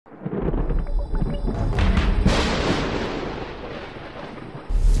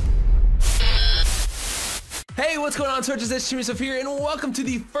what's going on, Twitch? It's Jimmy Swift here, and welcome to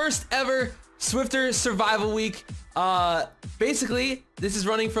the first ever Swifter Survival Week. Basically, this is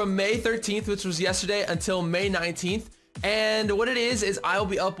running from May 13th, which was yesterday, until May 19th. And what it is I'll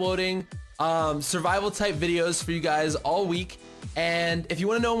be uploading survival type videos for you guys all week. And if you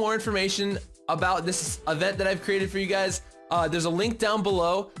want to know more information about this event that I've created for you guys, there's a link down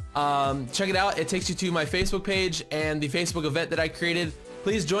below. Check it out. It takes you to my Facebook page and the Facebook event that I created.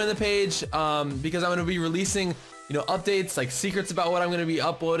 Please join the page because I'm going to be releasing, updates, like secrets about what I'm going to be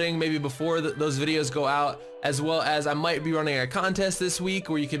uploading maybe before those videos go out, as well as I might be running a contest this week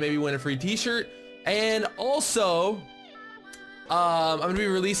where you can maybe win a free t-shirt. And also, I'm going to be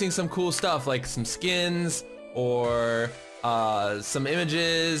releasing some cool stuff like some skins or some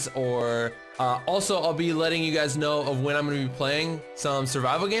images, or also I'll be letting you guys know of when I'm going to be playing some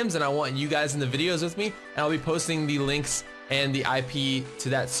survival games, and I want you guys in the videos with me, and I'll be posting the links and the IP to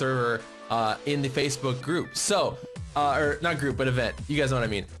that server in the Facebook group. So, or not group, but event. You guys know what I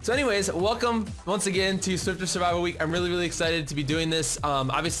mean. So anyways, welcome once again to Swifter Survival Week. I'm really excited to be doing this.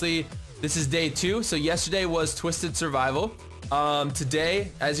 Obviously, this is day 2. So yesterday was Twisted Survival.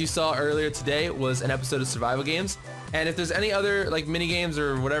 Today, as you saw earlier today, was an episode of Survival Games. And if there's any other like mini games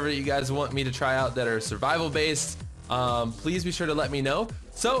or whatever that you guys want me to try out that are survival based, please be sure to let me know.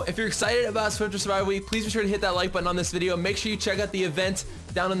 So if you're excited about Swifter Survival Week, please be sure to hit that like button on this video. Make sure you check out the event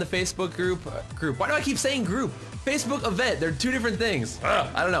down in the Facebook group. Why do I keep saying group? Facebook event. They're two different things.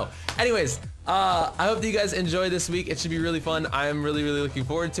 I don't know. Anyways, I hope that you guys enjoy this week. It should be really fun. I'm really looking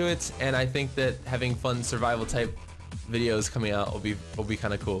forward to it, and I think that having fun survival type videos coming out will be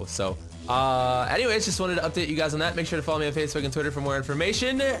kind of cool. So anyways, just wanted to update you guys on that. Make sure to follow me on Facebook and Twitter for more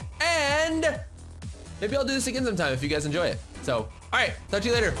information, and maybe I'll do this again sometime if you guys enjoy it. So alright, talk to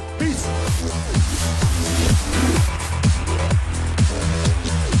you later. Peace.